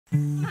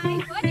Hi,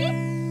 buddy.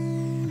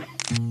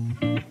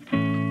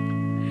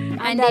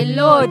 And a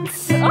lot.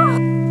 Oh.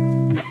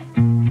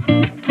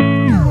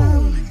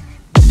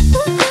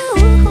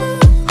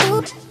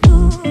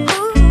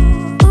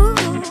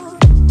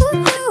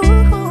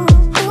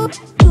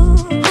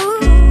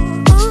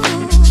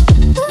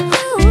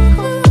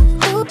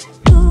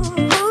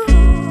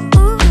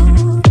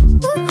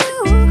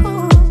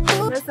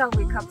 That's how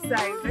we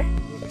capsize, eh?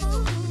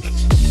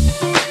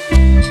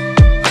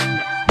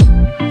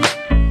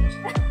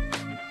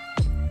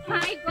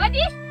 Hi,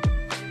 buddy.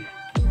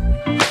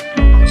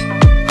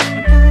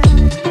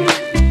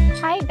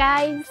 Hi,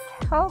 guys.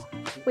 Oh,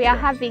 we are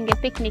having a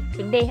picnic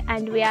today,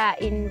 and we are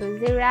in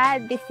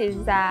Luzira. This is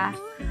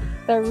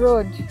The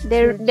road.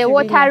 the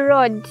water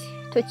road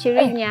to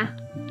Chirinya.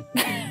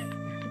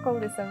 We call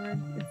this a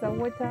road. It's a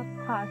water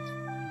path.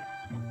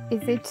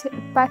 Is it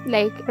a path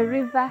like a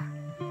river?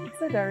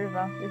 It's not a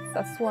river. It's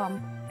a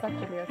swamp. It's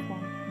actually a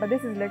swamp. But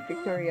this is Lake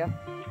Victoria,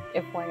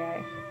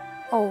 FYI.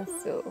 Oh,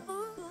 so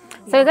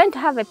we're going to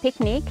have a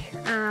picnic.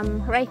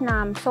 Right now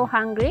I'm so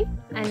hungry,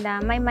 and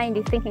my mind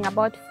is thinking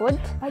about food.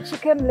 She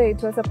came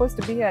late. We're supposed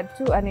to be here at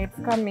 2, and it's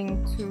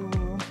coming to.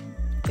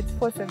 It's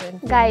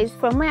 4:17. Guys,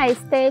 from where I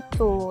stay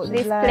to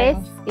this place,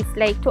 it's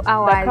like 2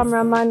 hours. The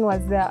cameraman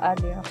was there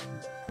earlier.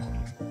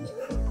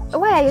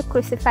 Why are you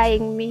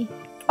crucifying me?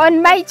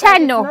 On my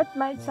channel. Not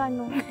my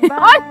channel.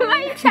 On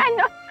my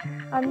channel.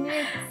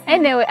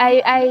 Anyway,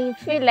 I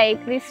feel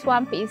like this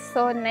swamp is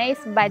so nice,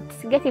 but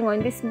getting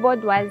on this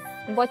boat was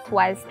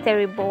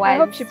terrible. I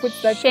hope she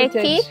puts that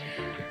shaky. footage.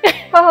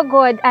 Oh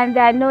God, and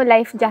there are no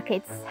life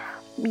jackets.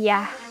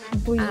 Yeah.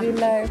 Bougie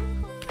life.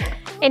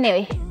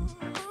 Anyway,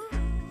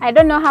 I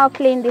don't know how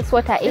clean this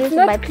water is. It's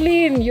not but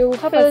clean. You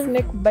have a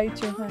snake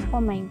bite your hand.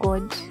 Oh my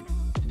God.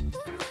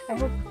 I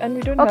hope, and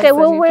we don't. Okay, have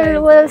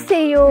we'll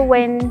see you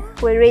when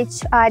we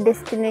reach our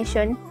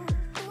destination.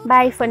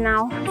 Bye for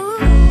now.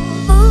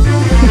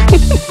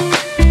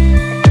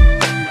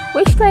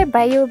 Which tribe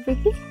are you,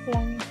 Vicky?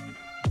 Langi.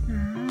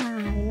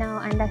 I now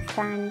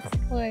understand.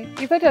 Why?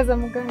 You thought I was a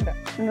Muganda?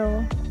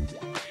 No.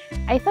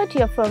 I thought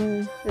you're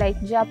from like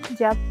Jap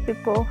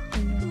people.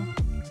 No.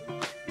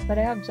 But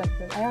I have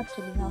Japanese. I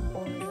actually have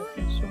all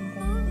relatives from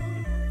Ghana.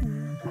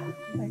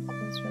 Like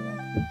close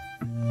relatives.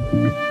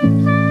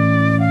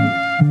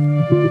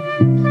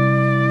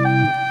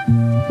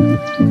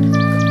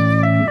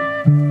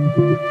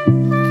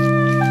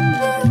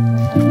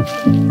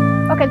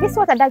 Okay, this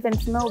water doesn't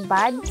smell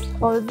bad,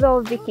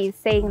 although Vicky is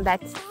saying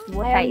that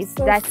water is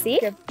so dirty.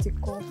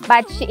 Skeptical.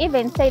 But she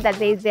even said that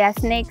there are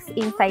snakes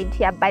inside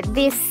here. But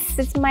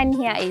this man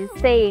here is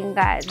saying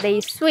they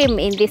swim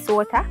in this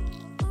water.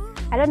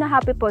 I don't know how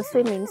people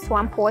swim in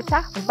swamp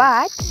water,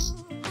 but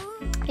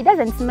it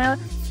doesn't smell.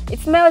 It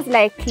smells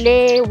like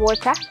clay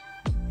water.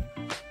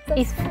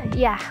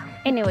 Yeah.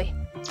 Anyway,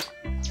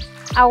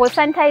 I will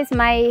sanitize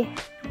my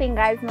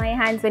fingers, my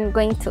hands when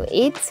going to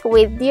eat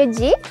with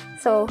Yuji.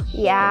 So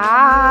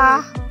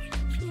yeah,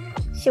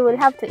 she will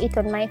have to eat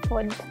on my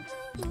food.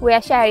 We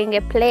are sharing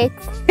a plate.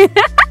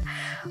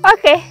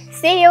 Okay,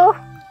 see you.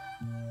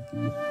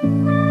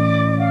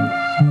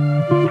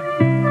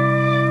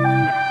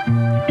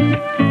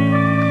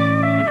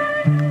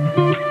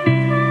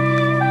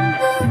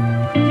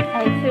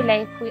 I feel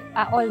like we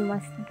are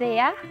almost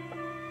there.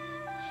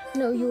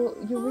 No, you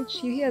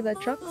hear the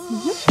trucks?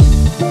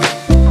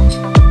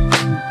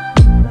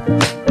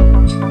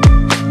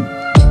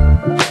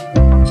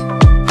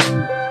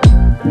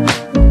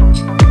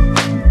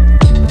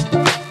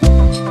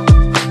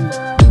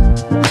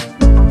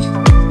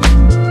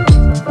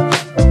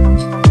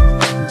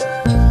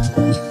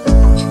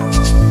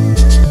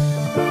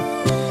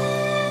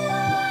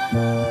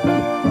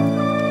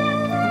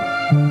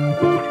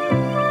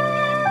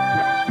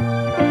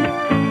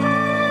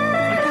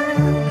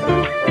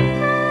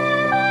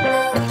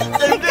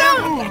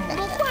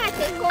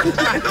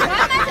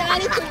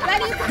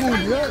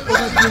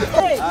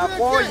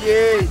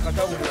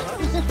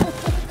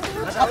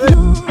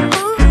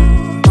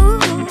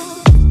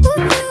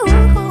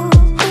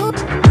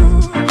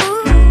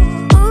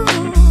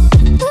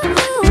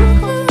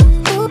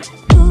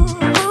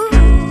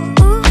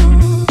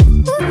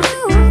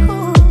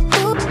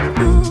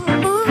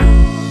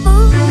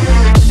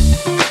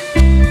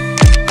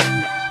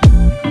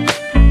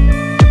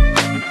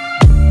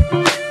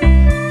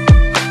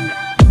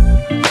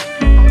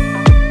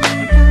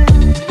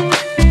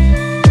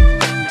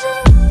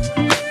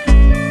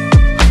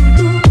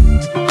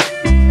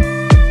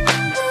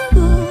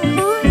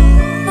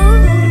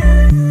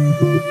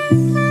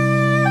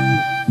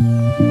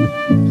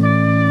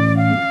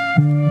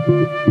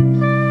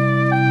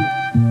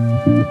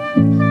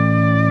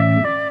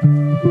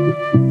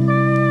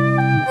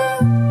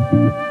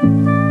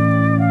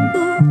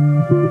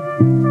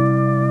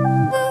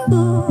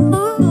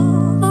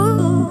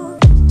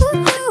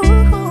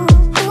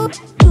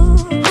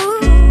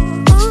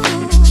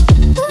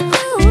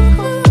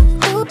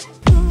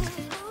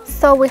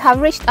 So we have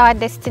reached our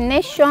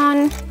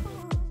destination.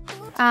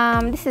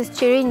 This is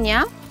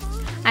Chirinya.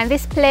 and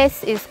this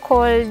place is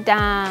called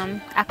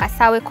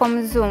akasawe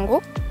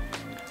komuzungu.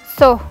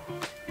 So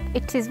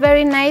it is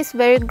very nice,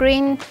 very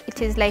green.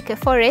 It is like a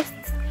forest.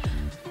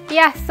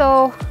 Yeah,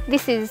 so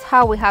this is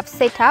how we have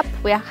set up.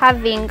 We are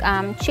having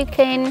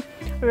chicken,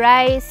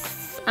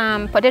 rice,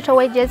 potato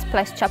wedges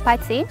plus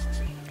chapati,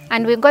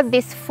 and we got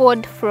this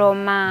food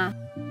from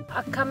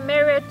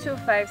Akamere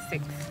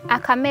 256.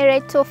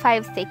 Akamere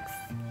 256.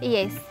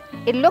 Yes,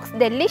 it looks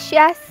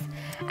delicious,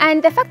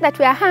 and the fact that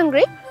we are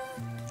hungry,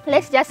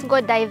 let's just go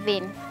dive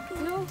in.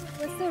 No,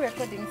 we're still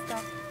recording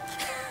stuff.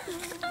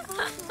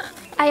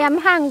 I am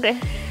hungry.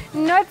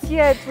 Not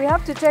yet. We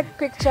have to take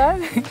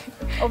pictures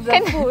of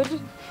the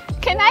food.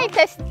 Can I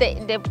taste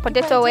the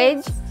potato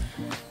wedge?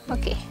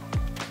 Okay.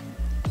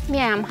 Me,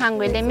 I am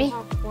hungry. Let me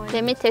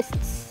taste.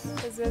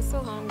 Because we're so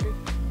hungry.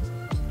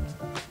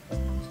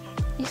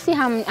 You see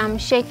how I'm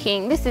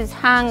shaking. This is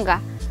hunger.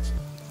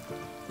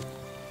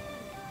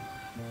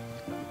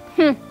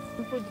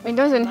 It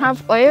doesn't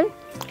have oil.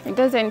 It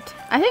doesn't.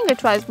 I think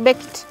it was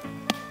baked.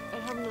 I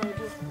have no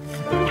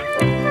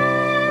idea.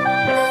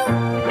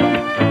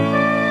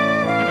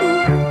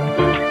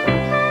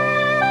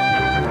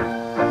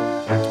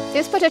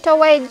 This potato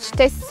wedge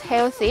tastes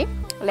healthy,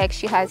 like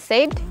she has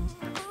said.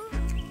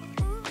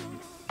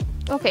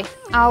 Okay,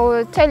 I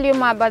will tell you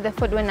more about the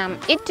food when I'm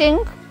eating.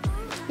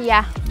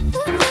 Yeah.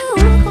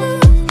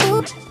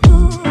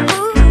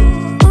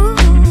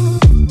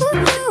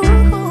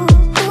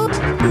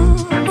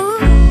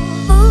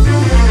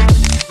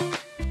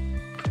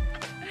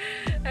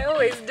 I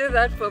always do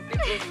that for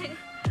people.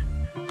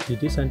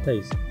 Did you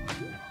sanitize?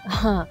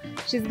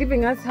 She's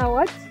giving us her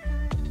what?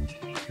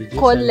 Did you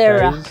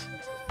Cholera. sanitize?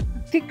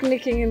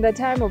 Picnicking in the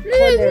time of It's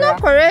cholera.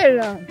 not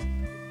cholera.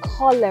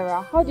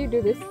 Cholera. How do you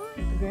do this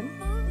again?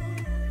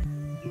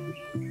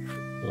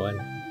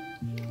 Wala.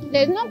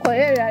 There's no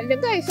cholera. The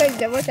guy said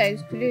the water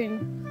is clean.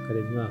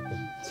 Karibu hapo.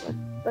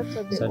 That's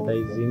what they all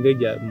Sanitize say.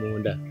 ingeja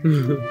munda.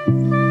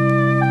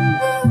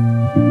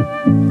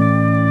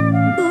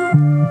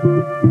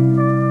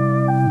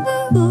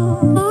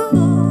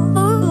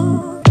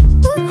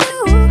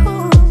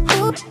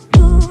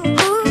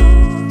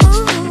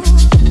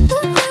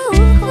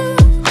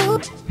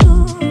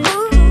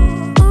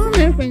 How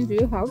many friends do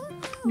you have?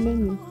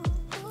 Many.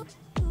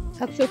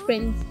 Actual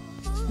friends.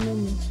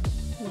 Many.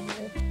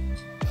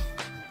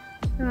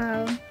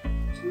 Wow.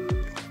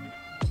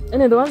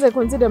 And the ones I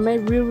consider my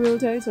real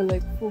ties are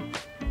like 4.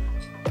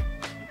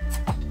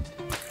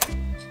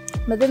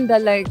 But then they're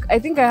like, I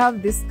think I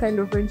have this kind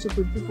of friendship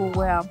with people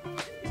where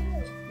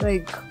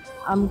like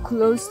I'm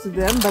close to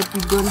them but we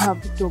don't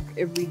have to talk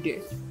every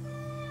day.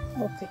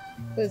 Okay.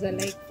 Those are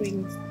like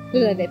friends.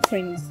 Those are the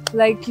friends.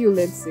 Like you,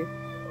 let's say.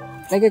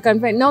 Like I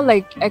can find now,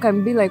 like I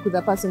can be like with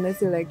a person, let's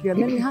say like you,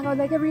 and then we hang out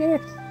like every day.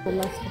 The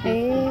last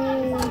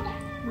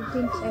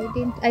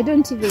I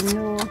don't even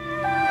know.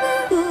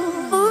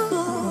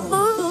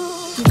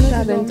 You've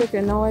not even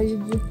taken now, you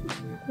do.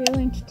 We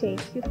went to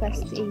take. You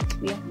first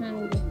eat. We are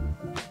hungry.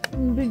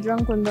 You'll be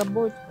drunk on the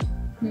boat.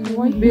 You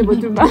won't be able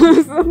to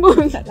balance the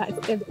boat.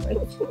 That's everything.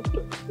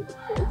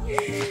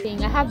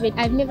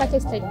 I've never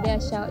tasted their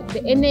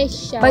any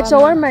shawarma. But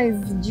shawarma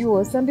is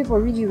dual. Some people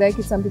really like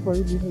it, some people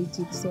really hate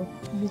it. So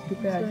be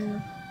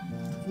prepared.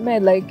 I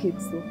like it.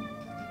 So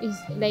It's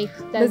like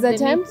There's does a the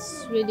time-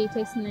 meat really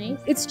taste nice?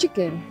 it's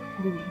chicken,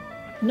 really.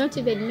 Not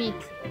even meat.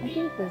 I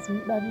think there's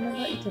meat, but I've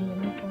never eaten the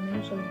meat one. I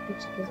usually eat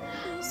chicken.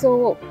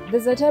 So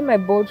there's a time I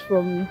bought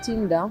from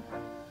Tinder.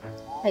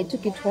 I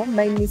took it home.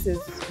 My nieces,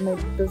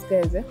 those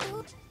guys, they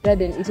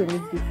hadn't eaten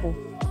it before.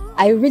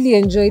 I really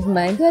enjoyed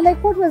mine. They're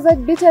like, what was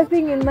that bitter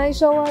thing in my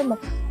shawarma?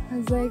 I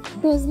was like,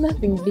 there was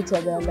nothing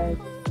bitter. They're like,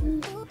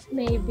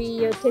 Maybe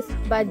your taste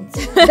buds.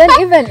 then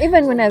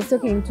even when I was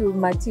talking to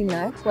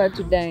Martina, who had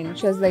to dine,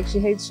 she was like, she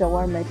hates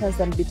shawarma. It has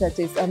some bitter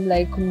taste. I'm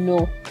like,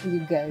 no,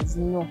 you guys,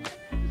 no.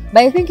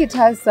 But I think it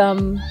has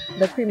some,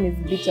 the cream is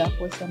bitter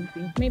or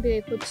something. Maybe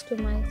they put too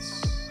much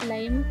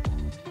lime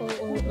or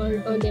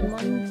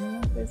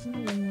lemon. There's no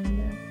lemon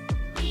there.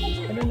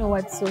 I don't know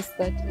what sauce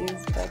that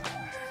is, but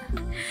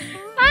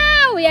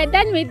We are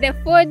done with the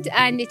food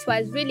and it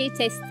was really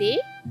tasty.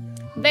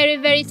 Very,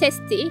 very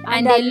tasty.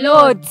 and a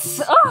lot.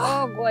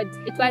 Oh God,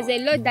 it was a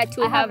lot that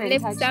we I have haven't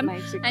left touched some my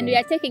chicken. and we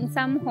are taking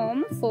some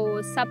home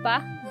for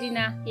supper,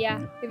 dinner.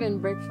 Yeah. Even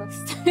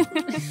breakfast.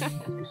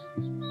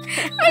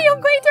 Are you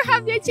going to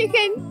have your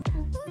chicken?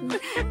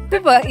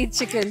 People eat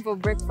chicken for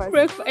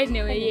breakfast.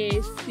 Anyway,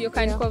 yes, you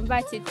can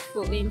convert it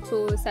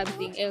into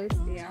something else.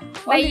 Yeah.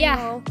 But All in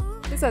yeah. all,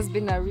 this has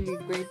been a really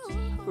great,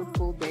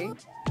 fruitful day.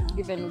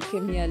 Given we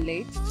came here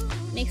late.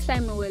 Next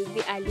time we will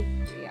be early.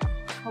 Yeah.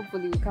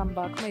 Hopefully we come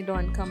back. I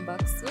don't come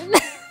back soon.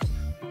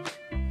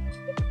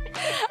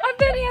 I've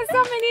been here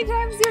so many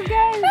times, you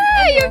guys.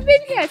 You've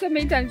been here so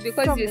many times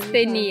because So you many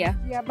stay times. near.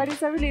 Yeah, but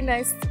it's a really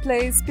nice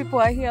place. People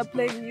are here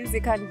playing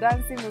music and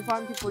dancing. We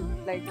found people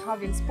like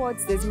having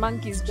sports. There's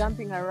monkeys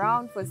jumping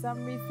around for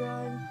some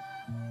reason.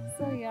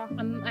 So yeah.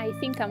 I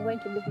think I'm going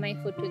to give my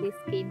food to this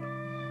kid.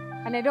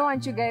 And I don't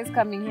want you guys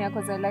coming here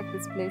because I like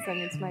this place and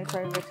it's my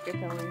favorite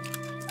getaway.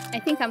 I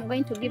think I'm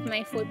going to give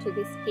my food to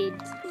this kid.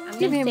 I'm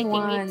Give not him taking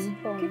one. it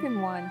home. Give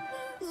him one.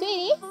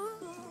 Sweetie?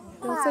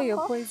 Also,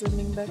 you're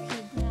poisoning the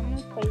kid. I'm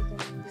not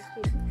poisoning the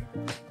kid.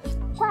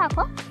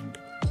 Kwako?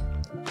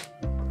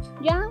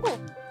 Jangu?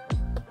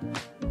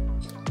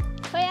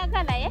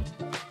 Oyagala, eh?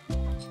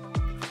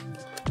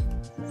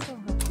 So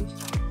happy.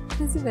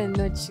 There's even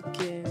no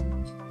chicken.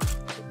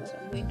 That's what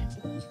I'm going to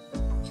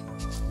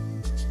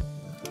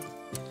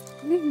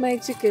do. Leave my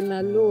chicken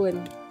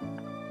alone.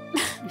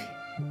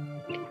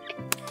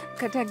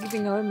 Kata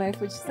giving away my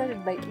food. She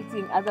started by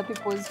eating other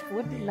people's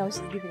food. Now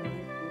she's giving me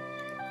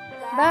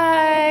food.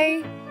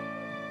 Bye.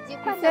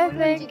 Jikwata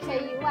bulungi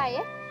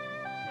toyiwaye.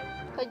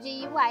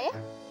 Togiyiwaye.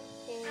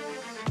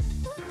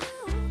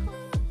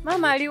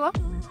 Mama aliwa?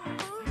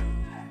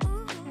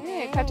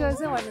 Hey,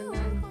 katoze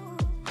wanunani.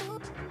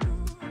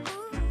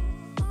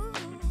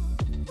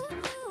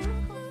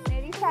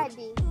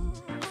 Richardi.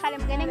 Kale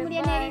mgane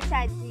kulye ne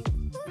Richardi.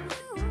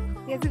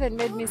 He has even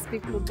made me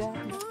speak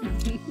Luganda.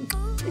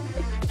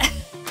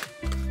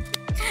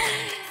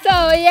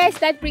 So yes,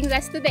 that brings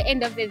us to the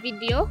end of the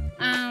video.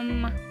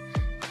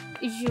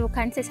 You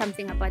can say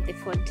something about the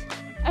food.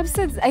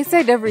 I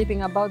said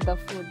everything about the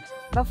food.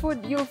 The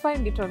food, you'll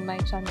find it on my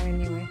channel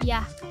anyway.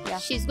 Yeah. Yeah.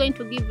 She's going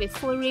to give a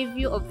full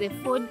review of the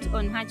food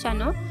on her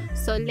channel,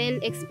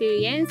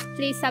 SoleilExperience.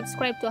 Please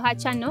subscribe to her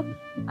channel.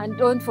 And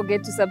don't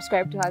forget to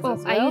subscribe to us as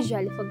well. I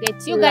usually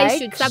forget. You guys Like,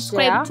 should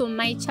subscribe share, to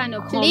my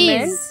channel, Comment.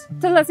 please.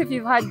 Tell us if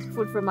you've had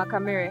food from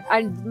Akamere.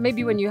 And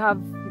maybe when you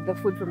have the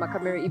food from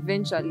Akamere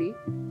eventually,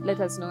 let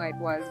us know how it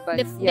was. But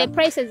The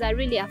prices are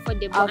really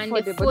affordable, and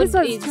the food this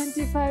was is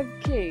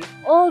 25k.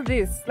 All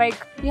this, like,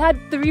 we had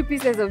 3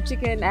 pieces of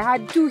chicken. I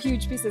had 2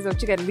 huge pieces of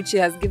chicken, which she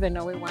has given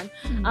away one.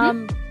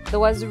 There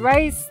was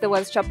rice, there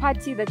was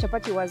chapati. The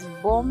chapati was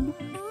bomb.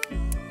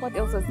 What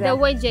else was there? The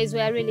wedges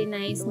were really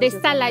nice. The wedges were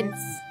salads.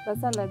 nice. The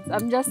salads.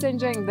 I'm just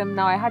enjoying them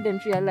now. I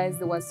hadn't realized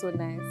they were so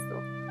nice.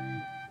 So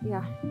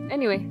yeah.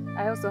 Anyway,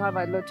 I also have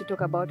a lot to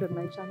talk about on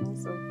my channel.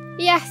 So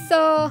Yeah,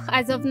 so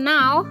as of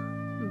now,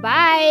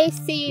 bye.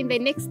 See you in the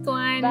next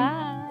one.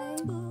 bye.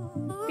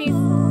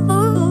 Peace.